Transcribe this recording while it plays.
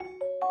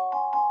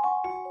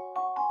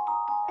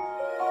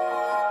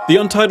The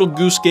Untitled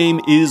Goose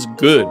Game is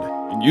good,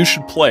 and you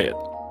should play it.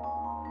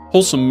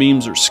 Wholesome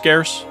memes are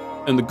scarce,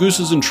 and the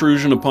goose's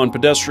intrusion upon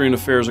pedestrian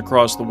affairs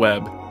across the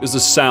web is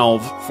a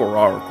salve for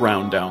our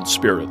ground-down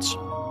spirits.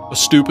 A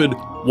stupid,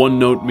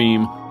 one-note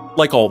meme,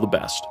 like all the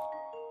best.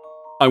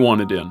 I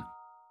wanted in.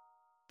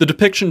 The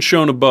depiction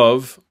shown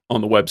above,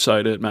 on the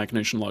website at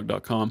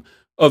machinationlog.com,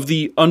 of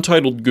the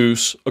Untitled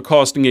Goose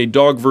accosting a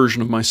dog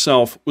version of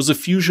myself was a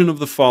fusion of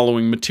the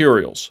following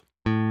materials.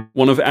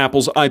 One of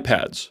Apple's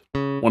iPads,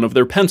 one of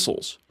their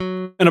pencils,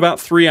 and about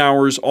 3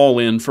 hours all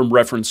in from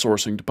reference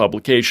sourcing to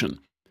publication.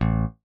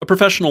 A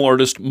professional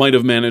artist might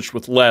have managed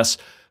with less,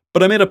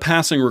 but I made a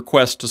passing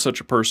request to such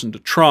a person to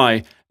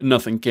try, and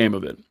nothing came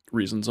of it,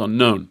 reasons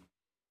unknown.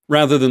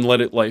 Rather than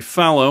let it lay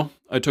fallow,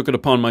 I took it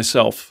upon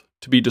myself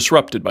to be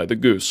disrupted by the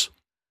goose.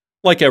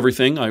 Like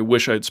everything, I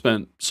wish I'd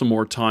spent some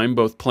more time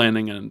both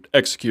planning and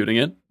executing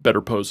it, better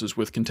poses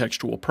with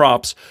contextual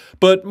props,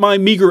 but my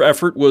meager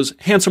effort was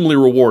handsomely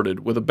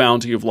rewarded with a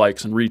bounty of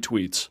likes and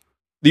retweets.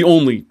 The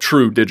only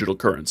true digital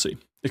currency,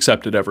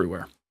 accepted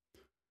everywhere.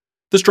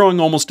 This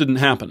drawing almost didn't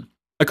happen.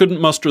 I couldn't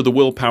muster the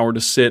willpower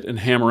to sit and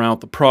hammer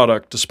out the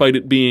product, despite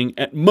it being,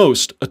 at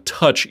most, a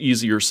touch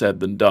easier said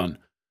than done.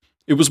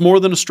 It was more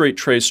than a straight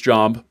trace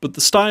job, but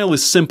the style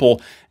is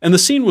simple, and the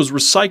scene was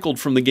recycled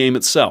from the game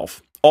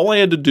itself. All I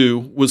had to do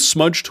was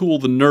smudge tool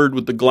the nerd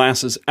with the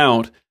glasses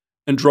out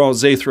and draw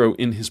Zathro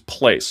in his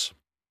place.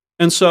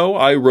 And so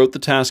I wrote the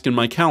task in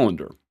my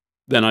calendar.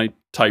 Then I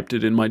typed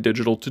it in my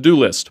digital to-do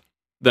list.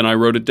 Then I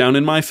wrote it down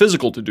in my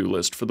physical to-do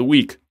list for the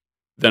week.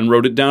 Then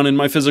wrote it down in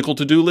my physical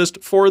to-do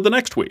list for the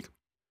next week.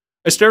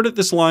 I stared at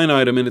this line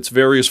item in its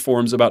various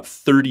forms about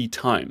 30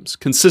 times,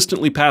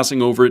 consistently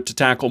passing over it to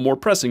tackle more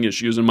pressing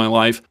issues in my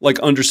life, like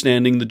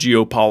understanding the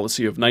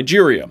geopolicy of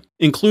Nigeria,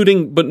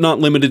 including but not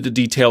limited to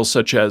details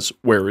such as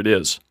where it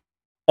is.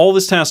 All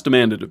this task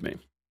demanded of me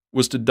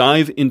was to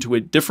dive into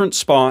a different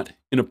spot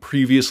in a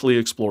previously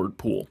explored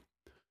pool.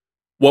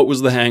 What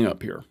was the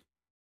hang-up here?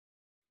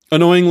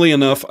 Annoyingly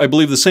enough, I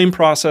believe the same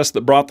process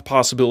that brought the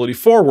possibility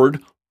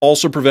forward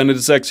also prevented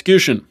its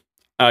execution: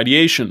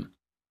 ideation.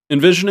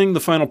 Envisioning the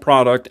final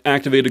product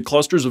activated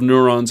clusters of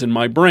neurons in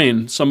my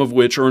brain, some of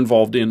which are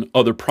involved in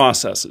other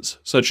processes,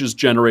 such as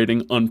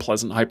generating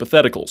unpleasant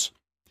hypotheticals.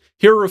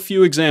 Here are a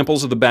few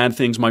examples of the bad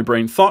things my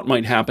brain thought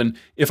might happen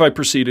if I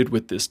proceeded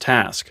with this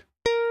task.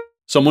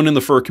 Someone in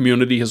the fur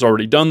community has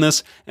already done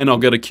this, and I'll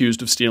get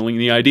accused of stealing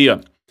the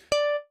idea.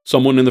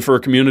 Someone in the fur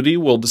community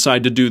will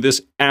decide to do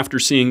this after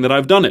seeing that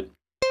I've done it.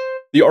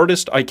 The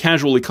artist I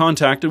casually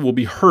contacted will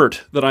be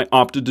hurt that I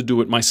opted to do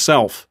it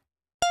myself.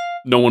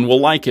 No one will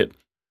like it.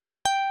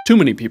 Too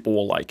many people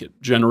will like it,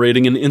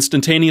 generating an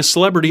instantaneous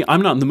celebrity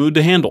I'm not in the mood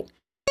to handle.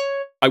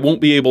 I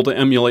won't be able to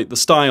emulate the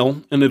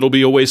style, and it'll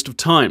be a waste of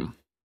time.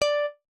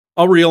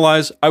 I'll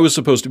realize I was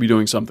supposed to be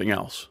doing something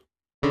else.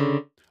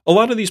 A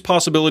lot of these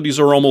possibilities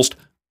are almost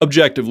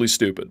objectively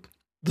stupid.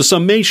 The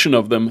summation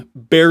of them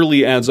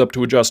barely adds up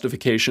to a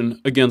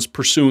justification against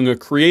pursuing a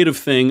creative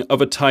thing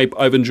of a type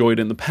I've enjoyed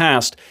in the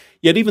past,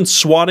 yet even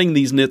swatting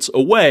these nits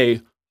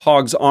away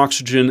hogs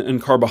oxygen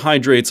and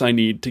carbohydrates I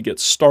need to get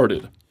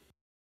started.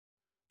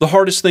 The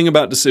hardest thing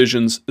about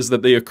decisions is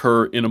that they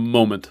occur in a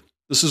moment.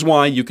 This is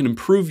why you can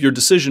improve your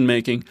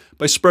decision-making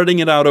by spreading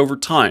it out over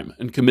time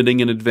and committing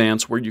in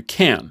advance where you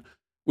can,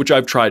 which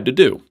I've tried to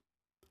do.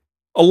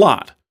 A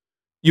lot.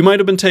 You might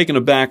have been taken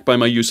aback by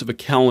my use of a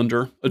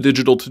calendar, a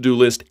digital to-do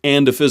list,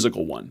 and a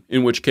physical one,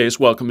 in which case,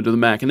 welcome to the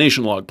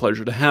Machination Log,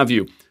 pleasure to have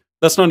you.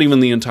 That's not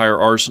even the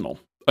entire arsenal.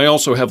 I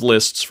also have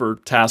lists for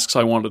tasks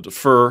I want to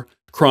defer,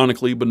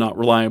 chronically but not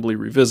reliably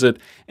revisit,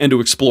 and to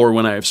explore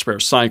when I have spare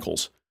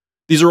cycles.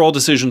 These are all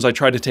decisions I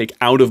try to take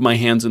out of my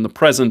hands in the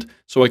present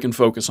so I can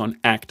focus on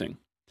acting.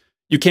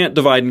 You can't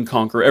divide and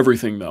conquer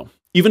everything, though.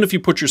 Even if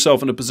you put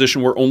yourself in a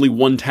position where only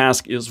one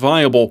task is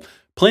viable,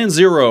 Plan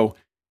Zero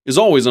is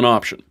always an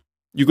option.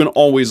 You can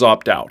always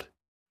opt out.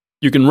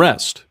 You can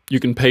rest. You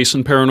can pace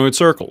in paranoid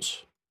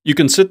circles. You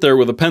can sit there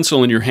with a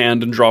pencil in your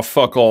hand and draw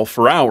fuck all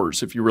for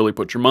hours if you really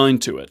put your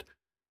mind to it.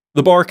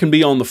 The bar can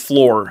be on the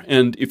floor,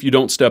 and if you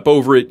don't step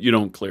over it, you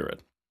don't clear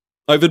it.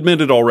 I've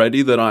admitted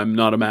already that I'm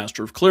not a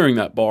master of clearing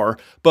that bar,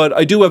 but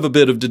I do have a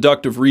bit of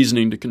deductive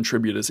reasoning to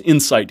contribute as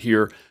insight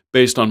here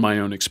based on my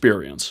own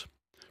experience.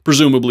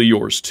 Presumably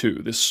yours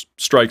too. This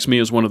strikes me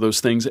as one of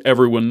those things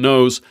everyone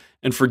knows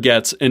and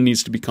forgets and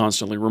needs to be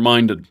constantly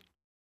reminded.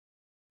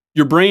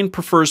 Your brain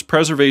prefers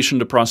preservation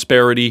to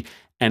prosperity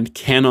and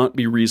cannot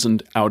be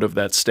reasoned out of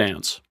that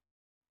stance.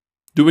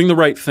 Doing the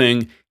right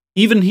thing,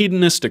 even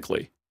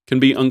hedonistically, can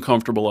be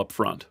uncomfortable up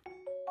front.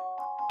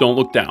 Don't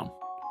look down.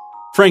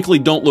 Frankly,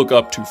 don't look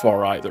up too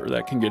far either.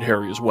 That can get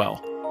hairy as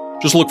well.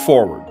 Just look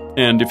forward,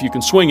 and if you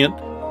can swing it,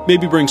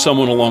 maybe bring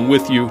someone along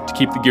with you to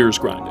keep the gears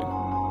grinding.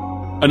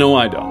 I know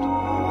I don't.